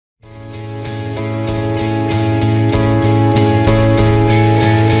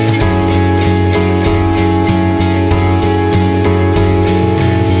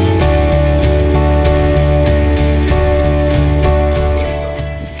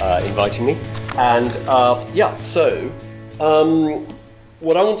inviting me. And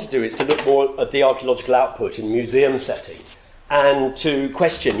what I want to do is to look more at the archaeological output in museum setting and to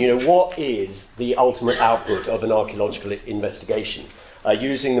question, what is the ultimate output of an archaeological investigation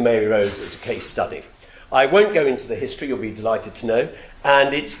using the Mary Rose as a case study. I won't go into the history, you'll be delighted to know,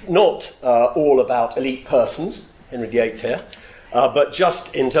 and it's not all about elite persons, Henry VIII here, but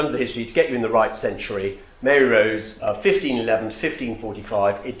just in terms of the history, to get you in the right century, Mary Rose, 1511 to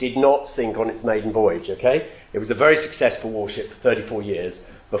 1545, it did not sink on its maiden voyage, okay? It was a very successful warship for 34 years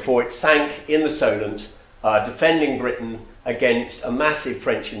before it sank in the Solent, defending Britain against a massive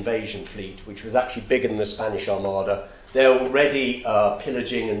French invasion fleet, which was actually bigger than the Spanish Armada. They're already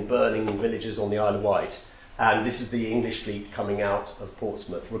pillaging and burning villages on the Isle of Wight. And this is the English fleet coming out of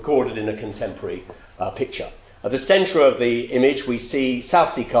Portsmouth, recorded in a contemporary picture. At the centre of the image, we see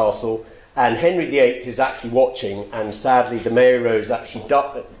Southsea Castle, and Henry VIII is actually watching, and sadly the Mary Rose actually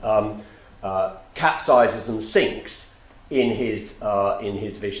capsizes and sinks in his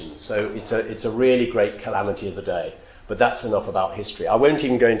vision. So it's a really great calamity of the day. But that's enough about history. I won't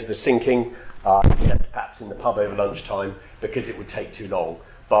even go into the sinking, except perhaps in the pub over lunchtime, because it would take too long.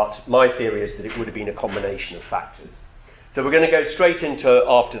 But my theory is that it would have been a combination of factors. So we're going to go straight into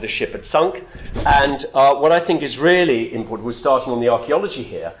after the ship had sunk. And what I think is really important, we're starting on the archaeology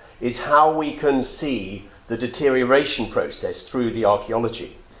here, is how we can see the deterioration process through the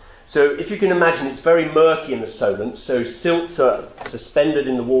archaeology. So if you can imagine, it's very murky in the Solent, so silts are suspended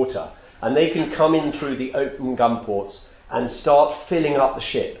in the water, and they can come in through the open gun ports and start filling up the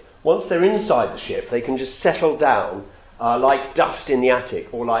ship. Once they're inside the ship, they can just settle down like dust in the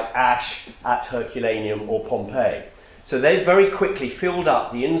attic, or like ash at Herculaneum or Pompeii. So they very quickly filled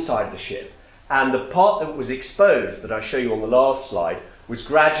up the inside of the ship, and the part that was exposed, that I show you on the last slide, was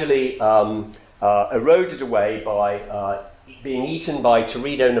gradually eroded away by being eaten by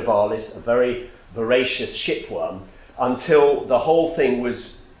Teredo nivalis, a very voracious shipworm, until the whole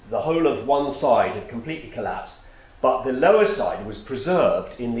of one side had completely collapsed, but the lower side was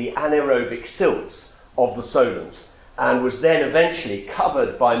preserved in the anaerobic silts of the Solent, and was then eventually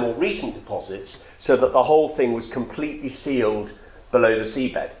covered by more recent deposits so that the whole thing was completely sealed below the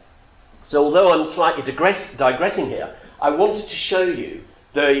seabed. So although I'm slightly digressing here, I wanted to show you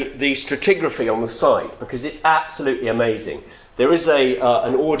the stratigraphy on the site, because it's absolutely amazing. There is an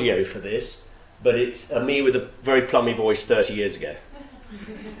audio for this, but it's me with a very plummy voice 30 years ago.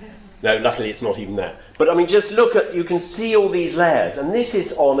 No, luckily it's not even there. But I mean, just look at, you can see all these layers, and this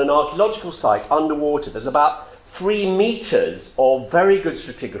is on an archaeological site underwater. There's about 3 meters of very good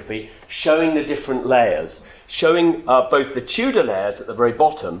stratigraphy showing the different layers, showing both the Tudor layers at the very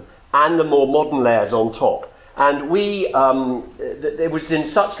bottom and the more modern layers on top. And it was in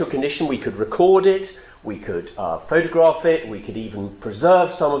such good condition we could record it, we could photograph it, we could even preserve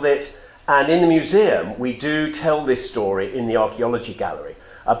some of it. And in the museum, we do tell this story in the archaeology gallery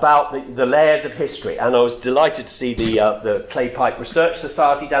about the layers of history. And I was delighted to see the Clay Pipe Research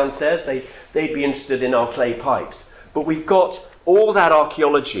Society downstairs. They'd be interested in our clay pipes. But we've got all that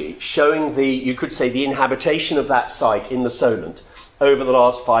archaeology showing you could say, the inhabitation of that site in the Solent over the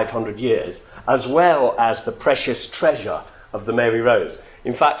last 500 years, as well as the precious treasure of the Mary Rose.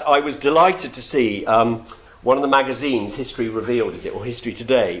 In fact, I was delighted to see one of the magazines, History Revealed, is it, or History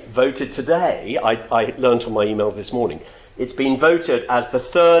Today, voted today, I learned on my emails this morning, it's been voted as the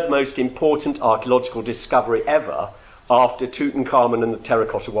 3rd most important archaeological discovery ever after Tutankhamun and the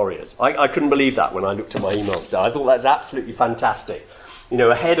Terracotta Warriors. I couldn't believe that when I looked at my emails today. I thought that's absolutely fantastic.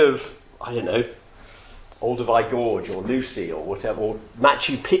 Ahead of, I don't know, Olduvai Gorge or Lucy or whatever, or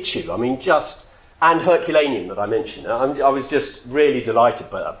Machu Picchu, I mean, and Herculaneum that I mentioned. I was just really delighted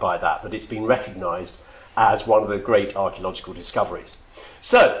by that it's been recognised as one of the great archaeological discoveries.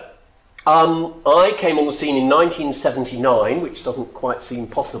 So, I came on the scene in 1979, which doesn't quite seem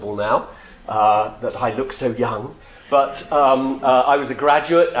possible now, that I look so young. But I was a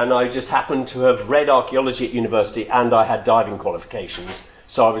graduate, and I just happened to have read archaeology at university, and I had diving qualifications,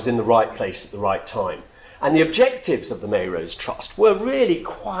 so I was in the right place at the right time. And the objectives of the Mary Rose Trust were really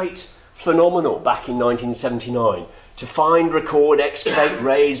quite phenomenal back in 1979. To find, record, excavate,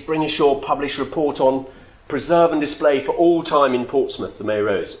 raise, bring ashore, publish, report on, preserve and display for all time in Portsmouth the Mary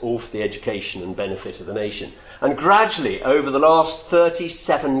Rose, all for the education and benefit of the nation. And gradually, over the last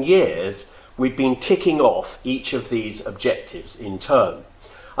 37 years, we've been ticking off each of these objectives in turn.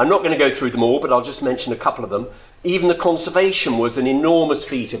 I'm not going to go through them all, but I'll just mention a couple of them. Even the conservation was an enormous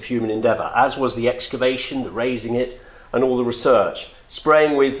feat of human endeavour, as was the excavation, the raising it, and all the research.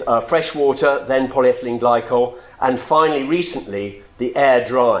 Spraying with fresh water, then polyethylene glycol, and finally, recently, the air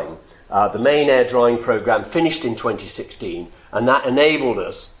drying. The main air drying programme finished in 2016, and that enabled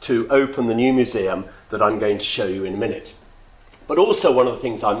us to open the new museum that I'm going to show you in a minute. But also one of the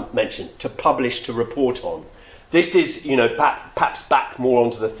things I mentioned, to publish, to report on. This is, you know, perhaps back more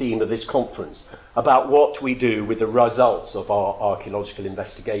onto the theme of this conference, about what we do with the results of our archaeological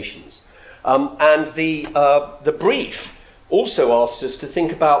investigations. And the brief also asks us to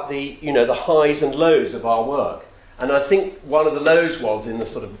think about the, you know, the highs and lows of our work. And I think one of the lows was in the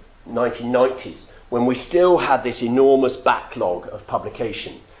sort of 1990s, when we still had this enormous backlog of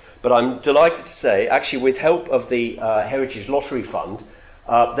publication. But I'm delighted to say, actually with help of the Heritage Lottery Fund,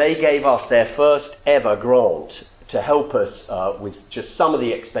 they gave us their first ever grant to help us with just some of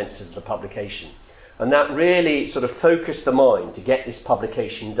the expenses of the publication. And that really sort of focused the mind to get this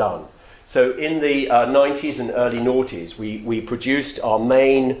publication done. So in the 90s and early noughties, we produced our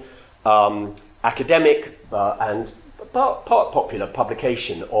main academic and part popular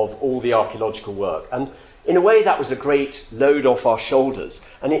publication of all the archaeological work. And in a way, that was a great load off our shoulders.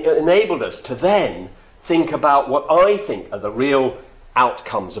 And it enabled us to then think about what I think are the real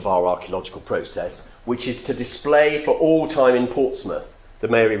outcomes of our archaeological process, which is to display for all time in Portsmouth the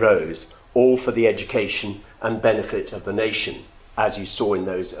Mary Rose, all for the education and benefit of the nation, as you saw in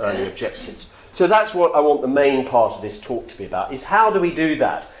those early objectives. So that's what I want the main part of this talk to be about, is how do we do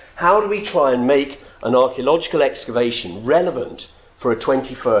that? How do we try and make an archaeological excavation relevant for a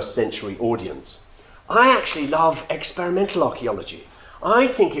 21st century audience? I actually love experimental archaeology. I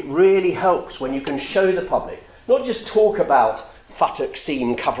think it really helps when you can show the public, not just talk about futtock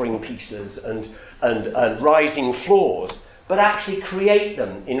seam covering pieces and rising floors, but actually create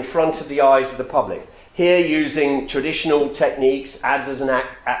them in front of the eyes of the public. Here using traditional techniques, adzes and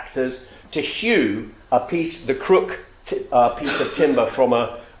axes, to hew a piece, the crook piece of timber from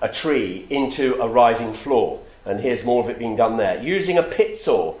a tree into a rising floor. And here's more of it being done there. Using a pit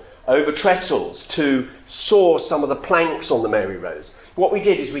saw over trestles to saw some of the planks on the Mary Rose. What we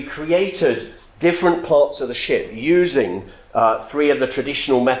did is we created different parts of the ship using three of the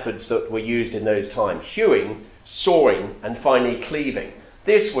traditional methods that were used in those times: hewing, sawing, and finally cleaving.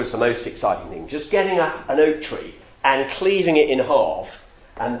 This was the most exciting thing, just getting an oak tree and cleaving it in half,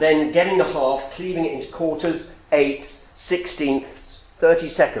 and then getting the half, cleaving it into quarters, eighths, sixteenths, 30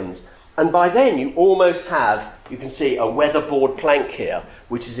 seconds. And by then you almost have, you can see a weatherboard plank here,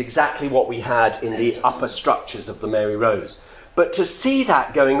 which is exactly what we had in the upper structures of the Mary Rose. But to see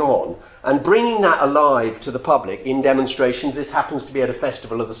that going on and bringing that alive to the public in demonstrations, this happens to be at a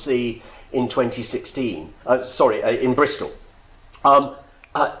Festival of the Sea in 2016, in Bristol.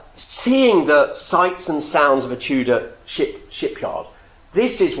 Seeing the sights and sounds of a Tudor shipyard,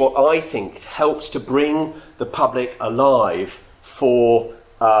 this is what I think helps to bring the public alive for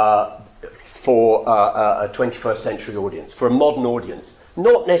a 21st century audience, for a modern audience.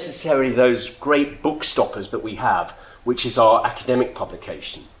 Not necessarily those great book stoppers that we have, which is our academic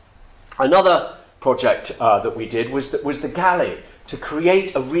publication. Another project that we did was the galley, to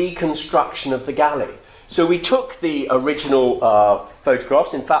create a reconstruction of the galley. So we took the original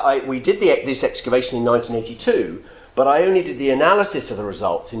photographs. In fact, we did this excavation in 1982, but I only did the analysis of the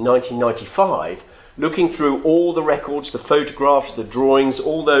results in 1995, looking through all the records, the photographs, the drawings,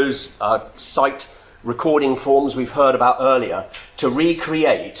 all those site recording forms we've heard about earlier, to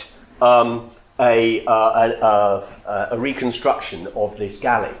recreate a reconstruction of this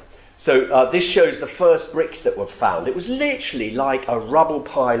galley. So this shows the first bricks that were found. It was literally like a rubble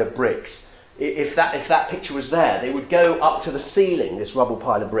pile of bricks. If that picture was there, they would go up to the ceiling, this rubble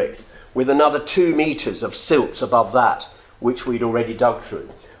pile of bricks, with another 2 meters of silt above that, which we'd already dug through.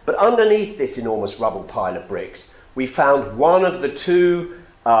 But underneath this enormous rubble pile of bricks, we found one of the 2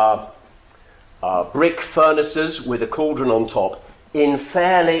 brick furnaces with a cauldron on top in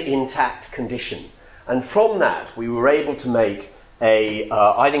fairly intact condition. And from that, we were able to make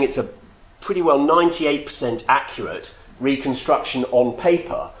I think it's a pretty well 98% accurate reconstruction on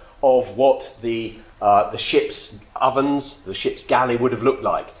paper of what the ship's ovens, the ship's galley would have looked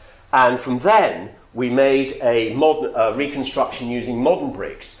like. And from then, we made a modern reconstruction using modern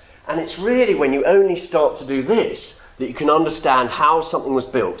bricks. And it's really when you only start to do this that you can understand how something was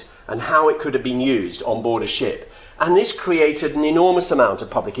built and how it could have been used on board a ship. And this created an enormous amount of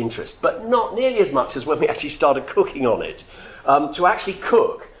public interest, but not nearly as much as when we actually started cooking on it. To actually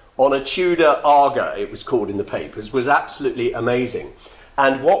cook on a Tudor Arga, it was called in the papers, was absolutely amazing.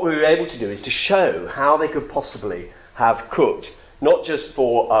 And what we were able to do is to show how they could possibly have cooked, not just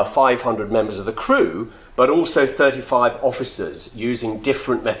for 500 members of the crew, but also 35 officers using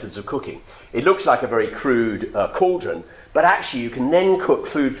different methods of cooking. It looks like a very crude cauldron, but actually you can then cook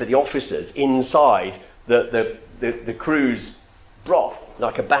food for the officers inside the crew's broth,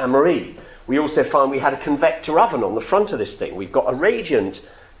 like a bain-marie. We also find we had a convector oven on the front of this thing. We've got a radiant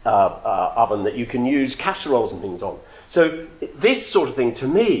oven that you can use casseroles and things on. So this sort of thing, to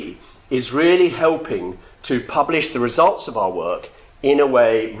me, is really helping to publish the results of our work in a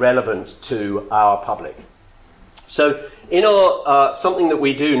way relevant to our public. So in our something that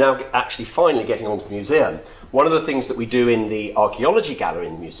we do now, actually finally getting onto the museum, one of the things that we do in the archaeology gallery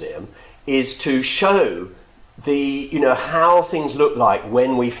in the museum is to show how things look like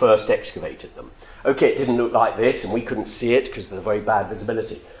when we first excavated them. Okay, it didn't look like this and we couldn't see it because of the very bad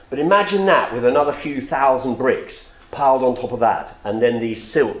visibility. But imagine that with another few thousand bricks piled on top of that, and then these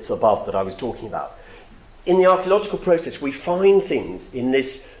silts above that I was talking about. In the archaeological process, we find things in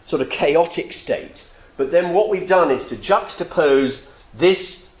this sort of chaotic state, but then what we've done is to juxtapose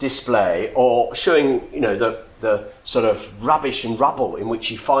this display, or showing the sort of rubbish and rubble in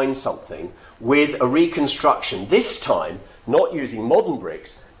which you find something, with a reconstruction, this time not using modern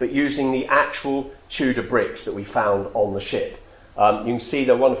bricks, but using the actual Tudor bricks that we found on the ship. You can see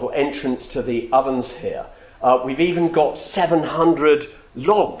the wonderful entrance to the ovens here. We've even got 700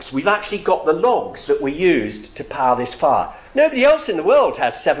 logs. We've actually got the logs that we used to power this fire. Nobody else in the world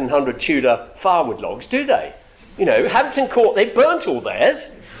has 700 Tudor firewood logs, do they? Hampton Court, they burnt all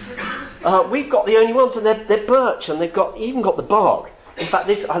theirs. We've got the only ones, and they're birch, and they've even got the bark. In fact,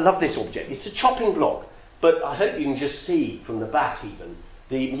 I love this object. It's a chopping block, but I hope you can just see from the back even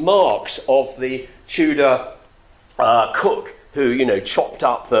the marks of the Tudor cook who, chopped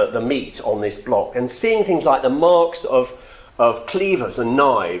up the meat on this block, and seeing things like the marks of cleavers and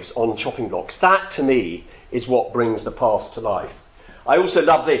knives on chopping blocks. That, to me, is what brings the past to life. I also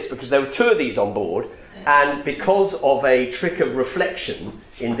love this because there were two of these on board, and because of a trick of reflection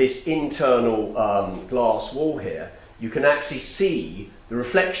in this internal glass wall here, you can actually see the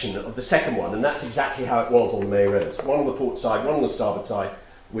reflection of the second one, and that's exactly how it was on the Mary Rose. One on the port side, one on the starboard side,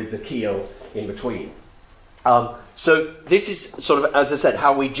 with the keel in between. So this is sort of, as I said,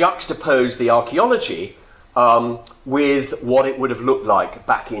 how we juxtapose the archaeology with what it would have looked like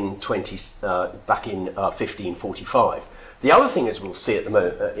back in 1545. The other thing, as we'll see in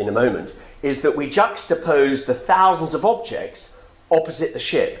a moment, is that we juxtapose the thousands of objects opposite the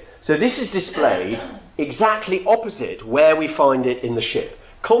ship. So this is displayed exactly opposite where we find it in the ship.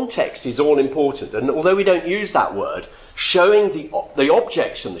 Context is all important, and although we don't use that word, showing the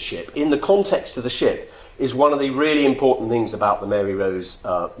objects from the ship in the context of the ship is one of the really important things about the Mary Rose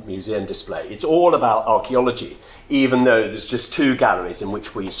Museum display. It's all about archaeology, even though there's just two galleries in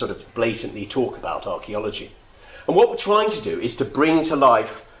which we sort of blatantly talk about archaeology. And what we're trying to do is to bring to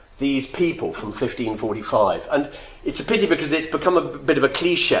life these people from 1545. And it's a pity because it's become a bit of a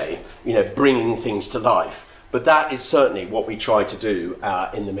cliche, bringing things to life. But that is certainly what we try to do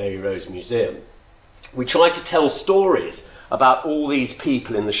in the Mary Rose Museum. We try to tell stories about all these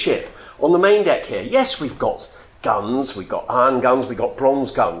people in the ship. On the main deck here, yes, we've got guns, we've got iron guns, we've got bronze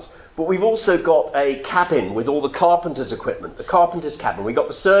guns, but we've also got a cabin with all the carpenter's equipment, the carpenter's cabin, we've got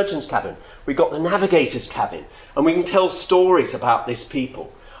the surgeon's cabin, we've got the navigator's cabin, and we can tell stories about this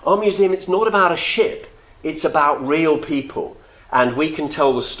people. Our museum, it's not about a ship, it's about real people, and we can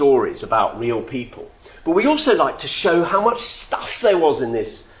tell the stories about real people. But we also like to show how much stuff there was in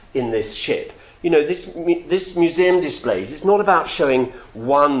this ship. This museum displays, it's not about showing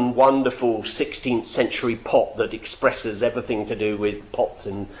one wonderful 16th century pot that expresses everything to do with pots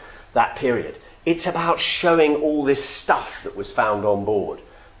in that period. It's about showing all this stuff that was found on board,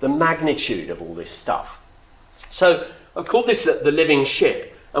 the magnitude of all this stuff. So I've called this the living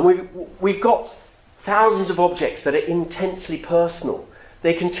ship, and we've got thousands of objects that are intensely personal.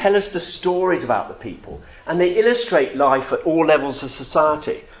 They can tell us the stories about the people, and they illustrate life at all levels of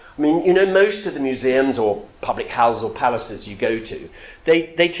society. I mean, most of the museums or public houses or palaces you go to,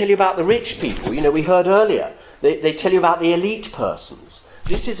 they tell you about the rich people. We heard earlier, they tell you about the elite persons.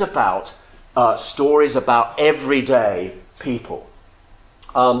 This is about stories about everyday people.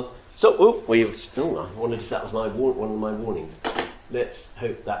 I wondered if that was one of my warnings. Let's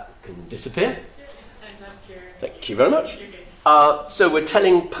hope that can disappear. Thank you very much. So we're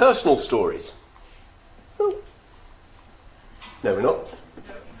telling personal stories. Oh. No, we're not.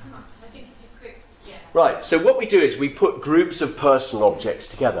 Right, so what we do is we put groups of personal objects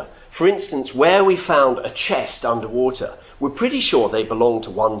together. For instance, where we found a chest underwater, we're pretty sure they belong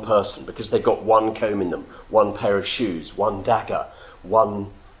to one person because they've got one comb in them, one pair of shoes, one dagger, one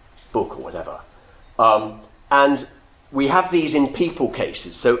book or whatever. And we have these in people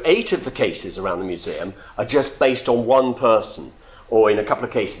cases. So 8 of the cases around the museum are just based on one person, or in a couple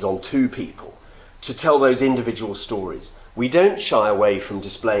of cases on 2 people, to tell those individual stories. We don't shy away from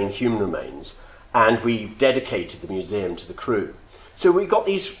displaying human remains, and we've dedicated the museum to the crew. So we've got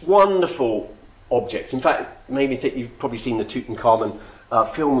these wonderful objects. In fact, it made me think you've probably seen the Tutankhamun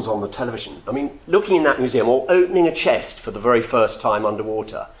films on the television. I mean, looking in that museum or opening a chest for the very first time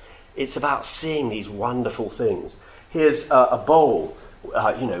underwater, it's about seeing these wonderful things. Here's a bowl,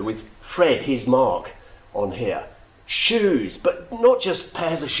 you know, with Fred, his mark on here. Shoes, but not just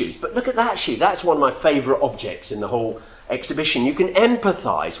pairs of shoes, but look at that shoe. That's one of my favourite objects in the whole exhibition. You can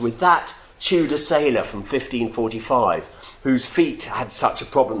empathise with that Tudor sailor from 1545 whose feet had such a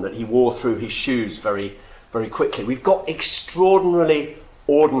problem that he wore through his shoes very, very quickly. We've got extraordinarily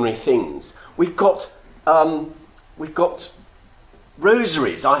ordinary things. We've got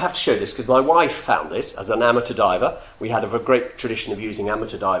rosaries. I have to show this because my wife found this as an amateur diver. We had a great tradition of using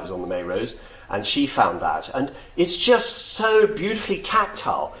amateur divers on the May Rose, and she found that. And it's just so beautifully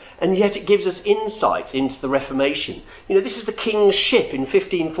tactile, and yet it gives us insights into the Reformation. You know, this is the King's ship in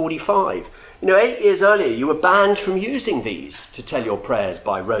 1545. You know, 8 years earlier, you were banned from using these to tell your prayers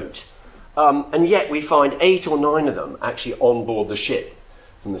by rote. And yet we find 8 or 9 of them actually on board the ship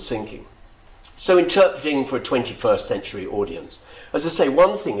from the sinking. So interpreting for a 21st century audience. As I say,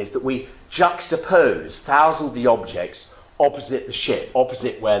 one thing is that we juxtapose thousands of the objects opposite the ship,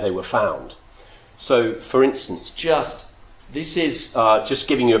 opposite where they were found. So, for instance, this is just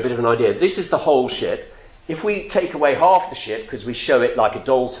giving you a bit of an idea. This is the whole ship. If we take away half the ship, because we show it like a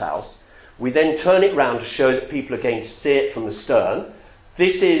doll's house, we then turn it round to show that people are going to see it from the stern.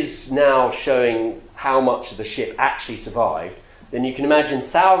 This is now showing how much of the ship actually survived. Then you can imagine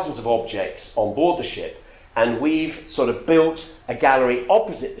thousands of objects on board the ship, and we've sort of built a gallery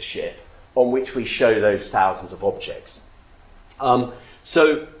opposite the ship on which we show those thousands of objects.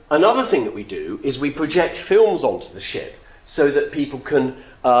 So another thing that we do is we project films onto the ship so that people can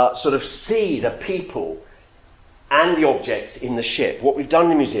sort of see the people and the objects in the ship. What we've done in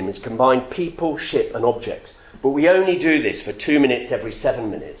the museum is combine people, ship and objects. But we only do this for 2 minutes every 7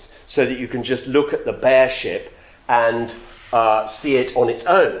 minutes so that you can just look at the bare ship and see it on its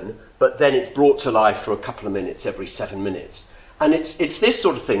own, but then it's brought to life for a couple of minutes every 7 minutes. And it's this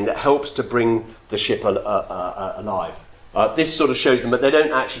sort of thing that helps to bring the ship alive. This sort of shows them, but they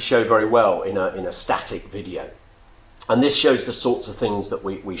don't actually show very well in a static video. And this shows the sorts of things that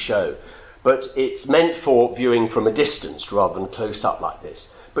we show. But it's meant for viewing from a distance rather than close up like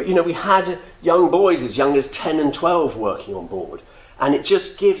this. But you know, we had young boys as young as 10 and 12 working on board. And it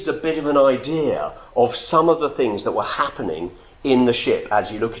just gives a bit of an idea of some of the things that were happening in the ship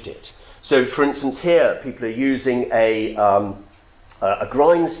as you look at it. So for instance here, people are using a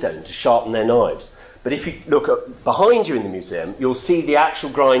grindstone to sharpen their knives. But if you look behind you in the museum, you'll see the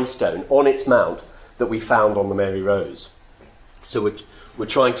actual grindstone on its mount that we found on the Mary Rose. So we're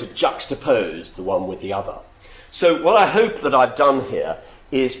trying to juxtapose the one with the other. So what I hope that I've done here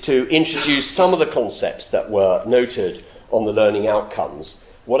is to introduce some of the concepts that were noted on the learning outcomes.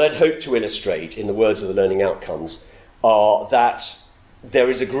 What I'd hope to illustrate in the words of the learning outcomes are that there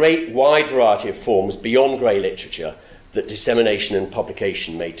is a great wide variety of forms beyond grey literature that dissemination and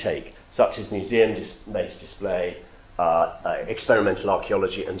publication may take, such as museum-based display, experimental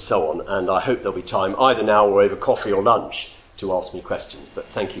archaeology and so on. And I hope there'll be time either now or over coffee or lunch to ask me questions. But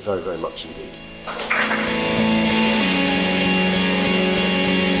thank you very, very much indeed.